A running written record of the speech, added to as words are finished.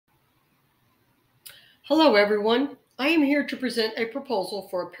Hello, everyone. I am here to present a proposal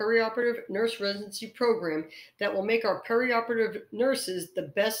for a perioperative nurse residency program that will make our perioperative nurses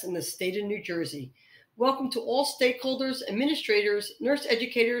the best in the state of New Jersey. Welcome to all stakeholders, administrators, nurse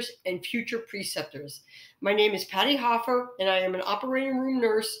educators, and future preceptors. My name is Patty Hoffer, and I am an operating room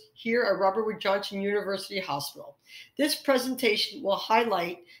nurse here at Robert Wood Johnson University Hospital. This presentation will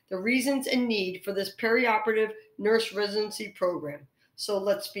highlight the reasons and need for this perioperative nurse residency program. So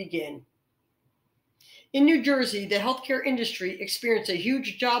let's begin. In New Jersey, the healthcare industry experienced a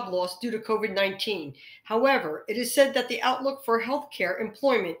huge job loss due to COVID-19. However, it is said that the outlook for healthcare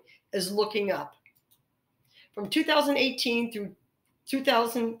employment is looking up. From 2018 through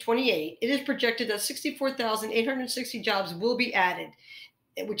 2028, it is projected that 64,860 jobs will be added,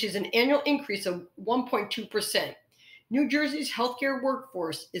 which is an annual increase of 1.2%. New Jersey's healthcare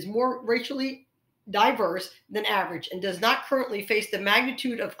workforce is more racially diverse than average and does not currently face the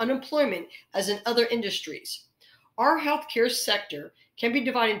magnitude of unemployment as in other industries. Our healthcare sector can be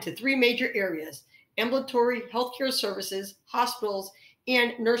divided into three major areas: ambulatory healthcare services, hospitals,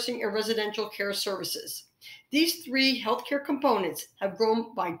 and nursing and residential care services. These three healthcare components have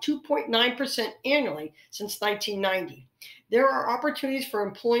grown by 2.9% annually since 1990. There are opportunities for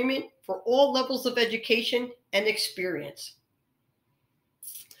employment for all levels of education and experience.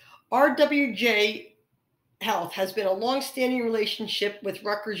 RWJ Health has been a long-standing relationship with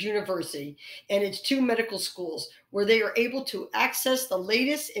Rutgers University and its two medical schools, where they are able to access the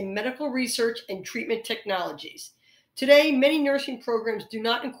latest in medical research and treatment technologies. Today, many nursing programs do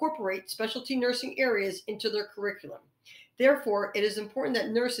not incorporate specialty nursing areas into their curriculum. Therefore, it is important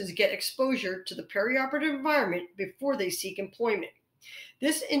that nurses get exposure to the perioperative environment before they seek employment.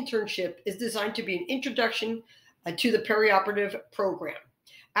 This internship is designed to be an introduction to the perioperative program.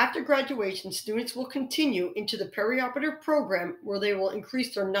 After graduation, students will continue into the perioperative program where they will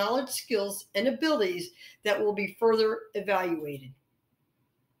increase their knowledge, skills, and abilities that will be further evaluated.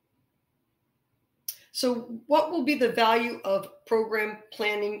 So what will be the value of program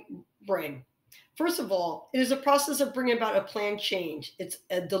planning bring? First of all, it is a process of bringing about a planned change. It's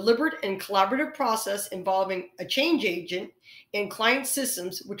a deliberate and collaborative process involving a change agent and client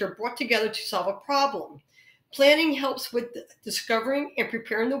systems which are brought together to solve a problem. Planning helps with discovering and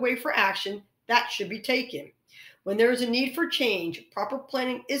preparing the way for action that should be taken. When there is a need for change, proper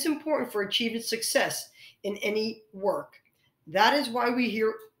planning is important for achieving success in any work. That is why we're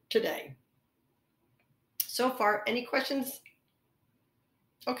here today. So far, any questions?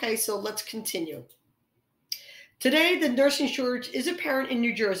 Okay, so let's continue. Today, the nursing shortage is apparent in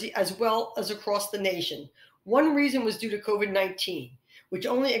New Jersey as well as across the nation. One reason was due to COVID-19, which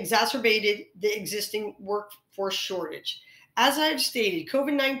only exacerbated the existing workforce shortage. As I have stated,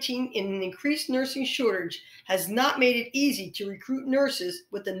 COVID-19 and an increased nursing shortage has not made it easy to recruit nurses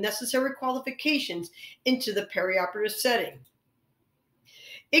with the necessary qualifications into the perioperative setting.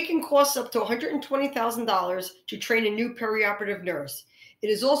 It can cost up to $120,000 to train a new perioperative nurse. It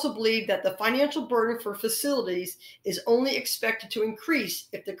is also believed that the financial burden for facilities is only expected to increase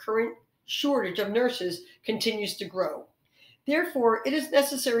if the current shortage of nurses continues to grow. Therefore, it is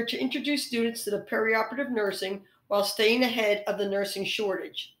necessary to introduce students to the perioperative nursing while staying ahead of the nursing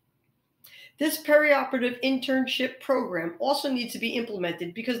shortage. This perioperative internship program also needs to be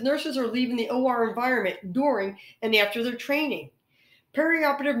implemented because nurses are leaving the OR environment during and after their training.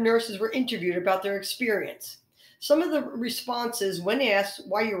 Perioperative nurses were interviewed about their experience. Some of the responses when asked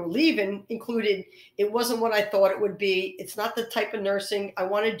why you were leaving included, "It wasn't what I thought it would be, it's not the type of nursing I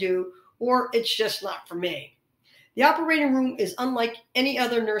want to do, or it's just not for me." The operating room is unlike any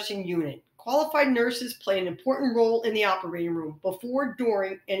other nursing unit. Qualified nurses play an important role in the operating room before,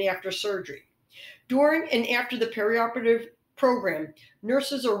 during, and after surgery. During and after the perioperative program,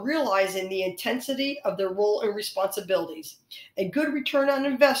 nurses are realizing the intensity of their role and responsibilities. A good return on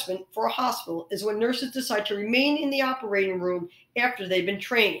investment for a hospital is when nurses decide to remain in the operating room after they've been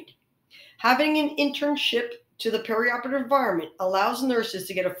trained. Having an internship to the perioperative environment allows nurses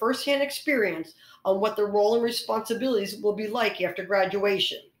to get a first-hand experience on what their role and responsibilities will be like after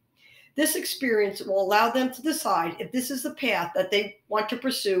graduation. This experience will allow them to decide if this is the path that they want to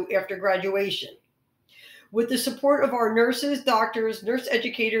pursue after graduation. With the support of our nurses, doctors, nurse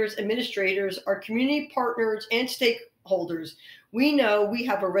educators, administrators, our community partners, and stakeholders, we know we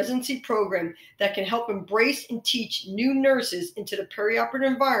have a residency program that can help embrace and teach new nurses into the perioperative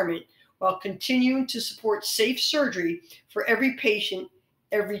environment while continuing to support safe surgery for every patient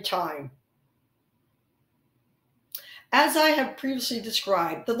every time. As I have previously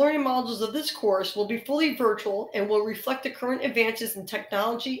described, the learning modules of this course will be fully virtual and will reflect the current advances in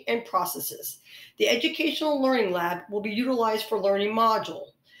technology and processes. The Educational Learning Lab will be utilized for learning module.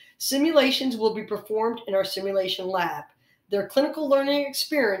 Simulations will be performed in our simulation lab. Their clinical learning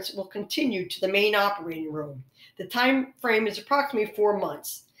experience will continue to the main operating room. The time frame is approximately 4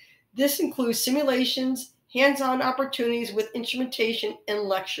 months. This includes simulations, hands-on opportunities with instrumentation, and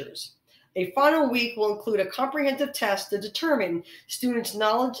lectures. A final week will include a comprehensive test to determine students'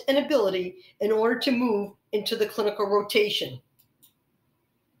 knowledge and ability in order to move into the clinical rotation.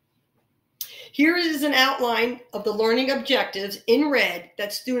 Here is an outline of the learning objectives in red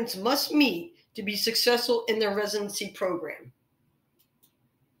that students must meet to be successful in their residency program.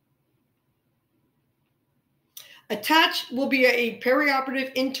 Attached will be a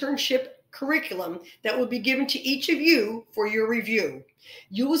perioperative internship curriculum that will be given to each of you for your review.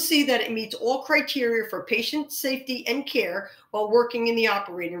 You will see that it meets all criteria for patient safety and care while working in the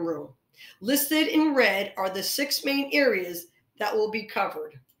operating room. Listed in red are the 6 main areas that will be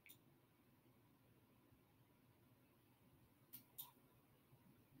covered.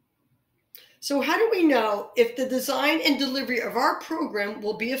 So how do we know if the design and delivery of our program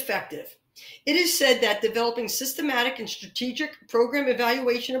will be effective? It is said that developing systematic and strategic program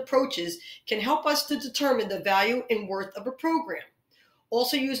evaluation approaches can help us to determine the value and worth of a program.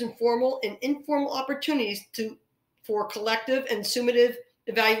 Also using formal and informal opportunities for collective and summative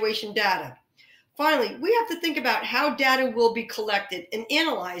evaluation data. Finally, we have to think about how data will be collected and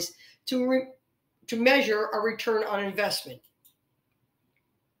analyzed to measure a return on investment.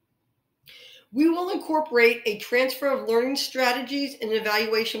 We will incorporate a transfer of learning strategies and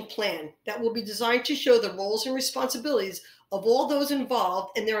evaluation plan that will be designed to show the roles and responsibilities of all those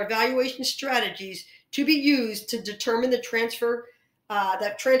involved and their evaluation strategies to be used to determine the transfer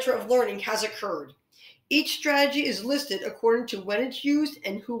of learning has occurred. Each strategy is listed according to when it's used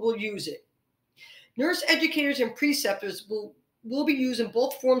and who will use it. Nurse educators and preceptors will be used in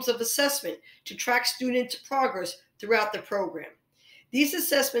both forms of assessment to track students' progress throughout the program. These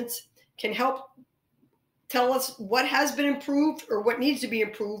assessments can help tell us what has been improved or what needs to be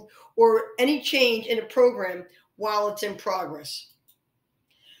improved or any change in a program while it's in progress.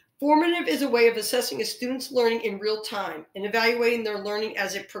 Formative is a way of assessing a student's learning in real time and evaluating their learning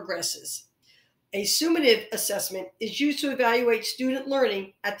as it progresses. A summative assessment is used to evaluate student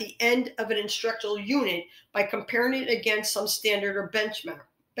learning at the end of an instructional unit by comparing it against some standard or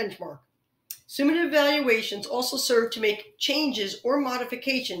benchmark. Summative evaluations also serve to make changes or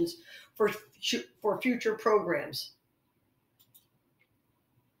modifications for future programs.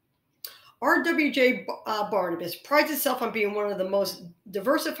 RWJ Barnabas prides itself on being one of the most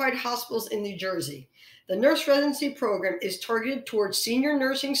diversified hospitals in New Jersey. The nurse residency program is targeted towards senior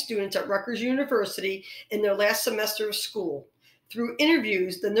nursing students at Rutgers University in their last semester of school. Through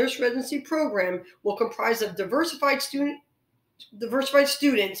interviews, the nurse residency program will comprise of diversified students,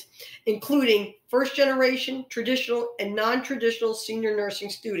 including first-generation, traditional, and non-traditional senior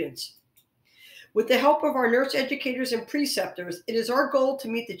nursing students. With the help of our nurse educators and preceptors, it is our goal to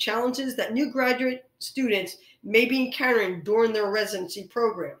meet the challenges that new graduate students may be encountering during their residency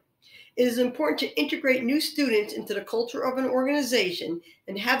program. It is important to integrate new students into the culture of an organization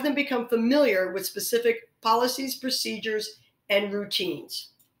and have them become familiar with specific policies, procedures, and routines.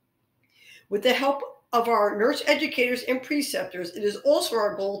 With the help of our nurse educators and preceptors, it is also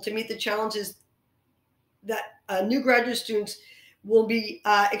our goal to meet the challenges that new graduate students will be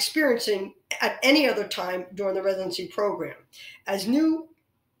experiencing at any other time during the residency program. As new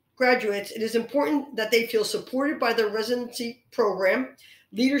graduates, it is important that they feel supported by their residency program,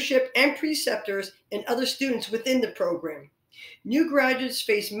 leadership, and preceptors, and other students within the program. New graduates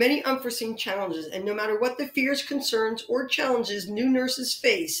face many unforeseen challenges, and no matter what the fears, concerns, or challenges new nurses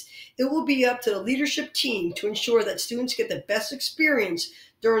face, it will be up to the leadership team to ensure that students get the best experience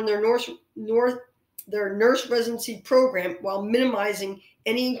during their nurse residency program while minimizing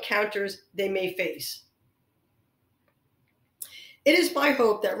any encounters they may face. It is my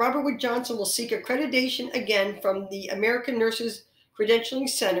hope that Robert Wood Johnson will seek accreditation again from the American Nurses Credentialing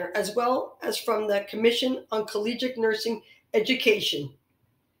Center, as well as from the Commission on Collegiate Nursing Education.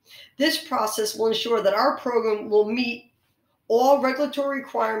 This process will ensure that our program will meet all regulatory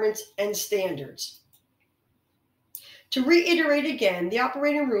requirements and standards. To reiterate again, the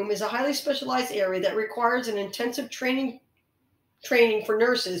operating room is a highly specialized area that requires an intensive training for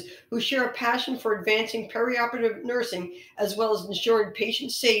nurses who share a passion for advancing perioperative nursing as well as ensuring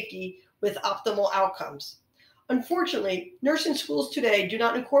patient safety with optimal outcomes. Unfortunately, nursing schools today do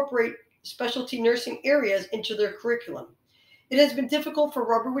not incorporate specialty nursing areas into their curriculum. It has been difficult for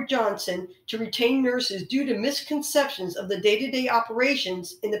Robert Wood Johnson to retain nurses due to misconceptions of the day-to-day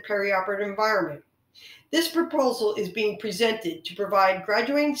operations in the perioperative environment. This proposal is being presented to provide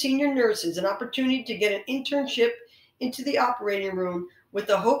graduating senior nurses an opportunity to get an internship into the operating room with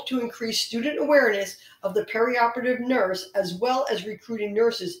the hope to increase student awareness of the perioperative nurse as well as recruiting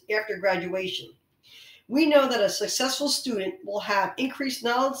nurses after graduation. We know that a successful student will have increased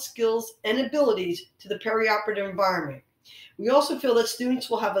knowledge, skills, and abilities to the perioperative environment. We also feel that students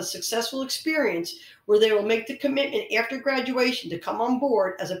will have a successful experience where they will make the commitment after graduation to come on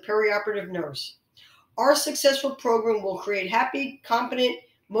board as a perioperative nurse. Our successful program will create happy, competent,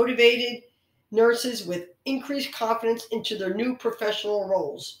 motivated nurses with increased confidence into their new professional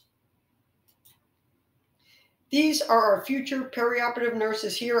roles. These are our future perioperative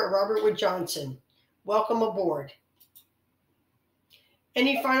nurses here at Robert Wood Johnson. Welcome aboard.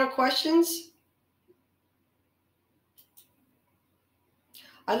 Any final questions?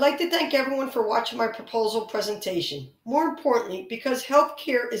 I'd like to thank everyone for watching my proposal presentation. More importantly, because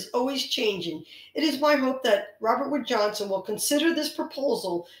healthcare is always changing, it is my hope that Robert Wood Johnson will consider this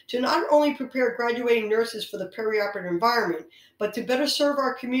proposal to not only prepare graduating nurses for the perioperative environment, but to better serve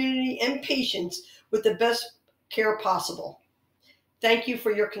our community and patients with the best care possible. Thank you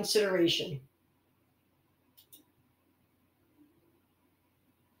for your consideration.